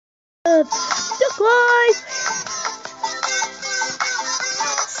Duck Life!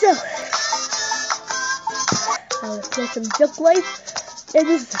 So, let's play some Duck Life, and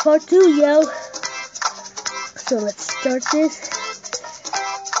this is part 2, yo. So let's start this.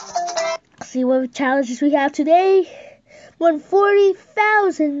 See what challenges we have today.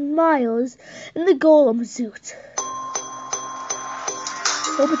 140,000 miles in the Golem suit.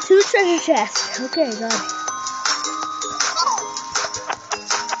 Open 2 treasure chests. Okay, got it.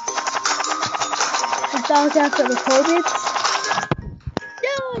 I found out some opponents.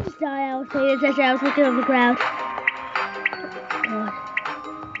 No, I just died. I was paying attention. I was looking on the ground. God.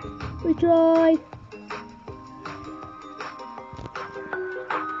 We tried.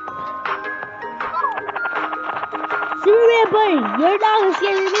 Superman Buddy, you're not gonna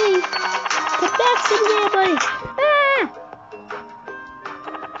scare me. Come back, Superman Buddy. Ah!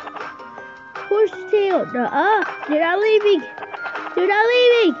 Horsetail. You're not leaving. You're not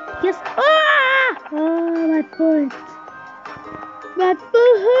leaving. Yes. Ah! Oh, my foot. My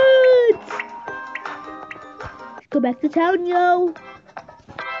foot. Let's go back to town, yo.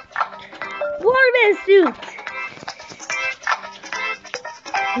 Waterman suit.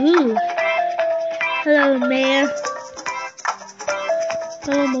 Ooh. Hello, Mayor.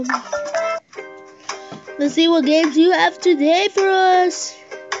 Hello, Mom. Let's see what games you have today for us.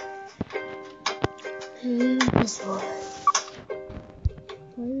 This one.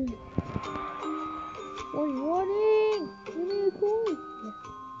 Warning! Give me a coin.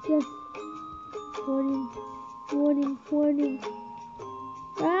 Yes. Warning.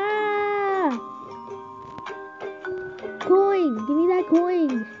 Ah! Coin! Give me that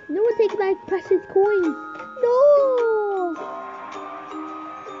coin. No one take my precious coin. No!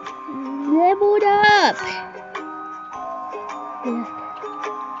 Leveled up! Yeah.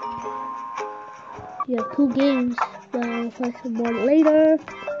 You have 2 games, but I'll play some more later.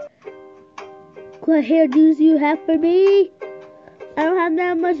 What hairdos you have for me? I don't have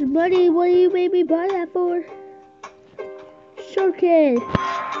that much money. What do you make me buy that for? Sure kid.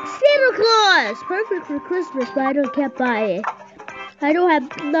 Santa Claus! Perfect for Christmas, but I can't buy it. I don't have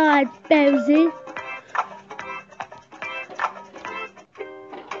 9,000.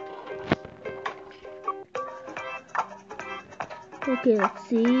 Okay, let's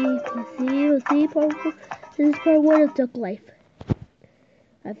see. This is part 1 of Duck Life.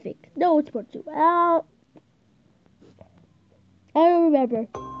 I think. No, it's part 2. I don't remember.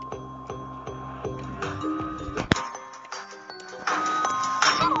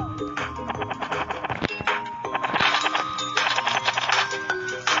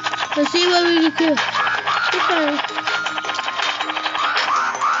 Let's see what we can do. Okay.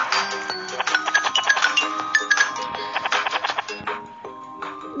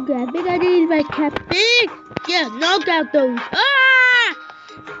 Okay, I think I need my cap. Big! Yeah, knock out those. Ah!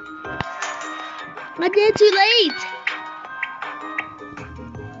 I did too late.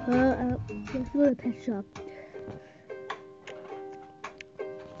 Let's go to the pet shop.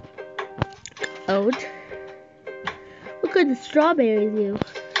 Out. What could the strawberry do?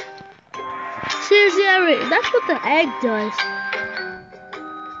 Seriously, that's what the egg does.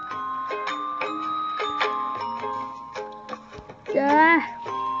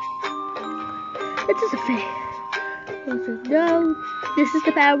 It's just a fake. No, this is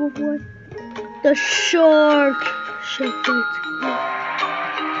the powerful one. The shark.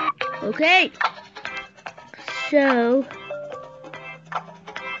 Okay. So,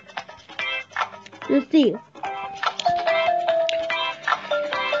 let's see.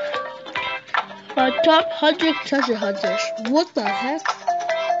 Our top 100 treasure hunters. What the heck?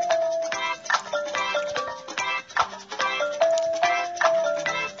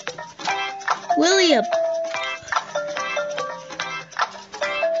 William.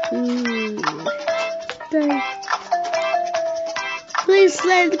 Please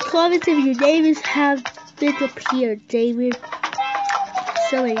let in the comments if your names have been appeared, David.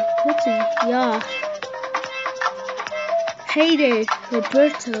 Sorry, what's it? Yeah. Hayden,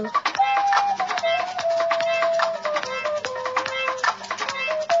 Roberto.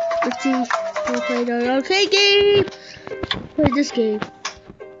 Let's see. We'll play the arcade game. Play this game.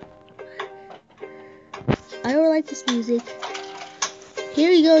 I don't like this music.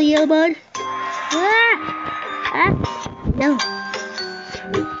 Here you go, Yellow Bud. No.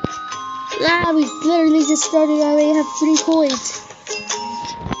 We literally just started. I already have 3 coins.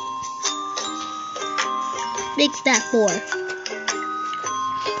 Make that 4.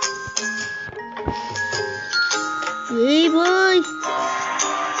 Hey, boy.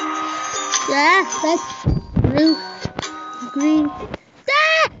 That's blue, green.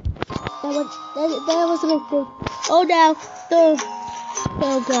 That was a mistake. Oh, now. Oh,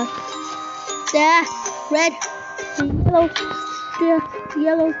 God. Red, yellow,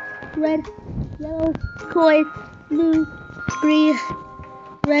 yellow, red, yellow, coin, blue, green,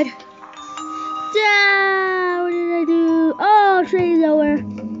 red. What did I do? Oh, train's over.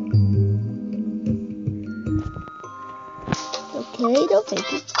 Okay, don't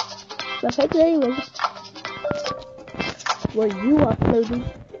fake it. But fake it anyway. Well, you are floating.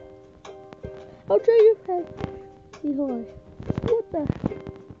 I'll try your head. Behold. What the?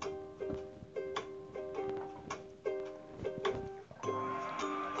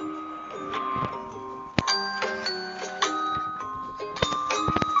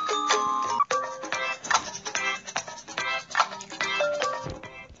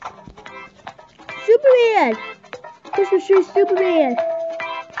 Superman! Christmas tree Superman!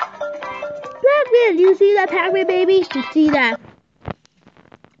 Pac-Man! You see that, Pac-Man, baby? You see that?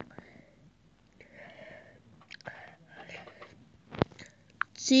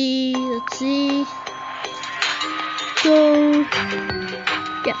 Let's see. Go.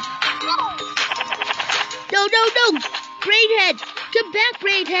 Yeah. No! Brainhead! Come back,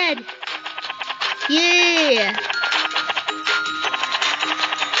 Brainhead! Yeah!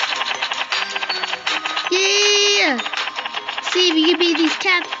 Yeah! See if you can beat these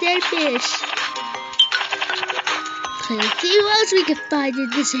dead fish. Let's see what else we can find in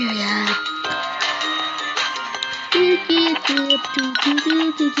this area. Yeah, yeah.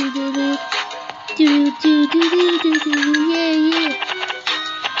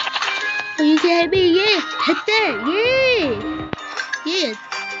 Oh, you can hit me, yeah. Hit that, yeah. Yeah.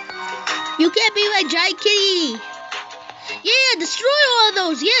 You can't be my giant kitty. Yeah, destroy all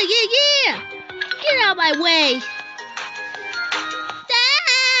those. Yeah. Get out of my way.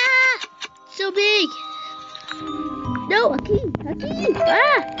 Ah! So big. No, a key.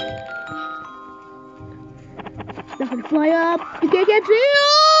 Ah! Not gonna fly up. You can't get me.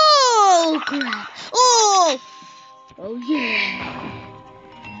 Oh, crap. Oh yeah.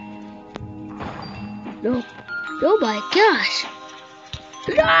 No. Oh my gosh.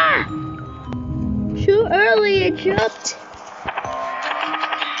 Ah! Too early it jumped.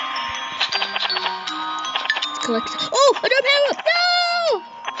 Let's collect. Oh, another power up. No!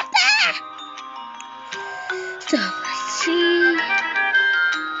 Ah! So, let's see.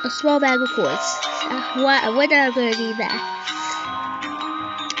 A small bag of coins. When am I going to need that?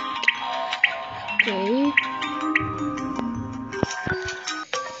 Okay.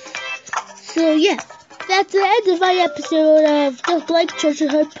 So, yeah. That's the end of my episode of The Blank Treasure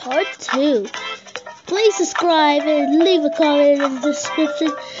Hunt Part 2. Please subscribe and leave a comment in the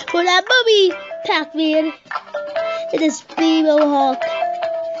description for that movie Pac-Man and his bee mohawk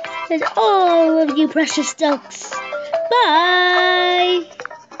and all of you precious ducks. Bye!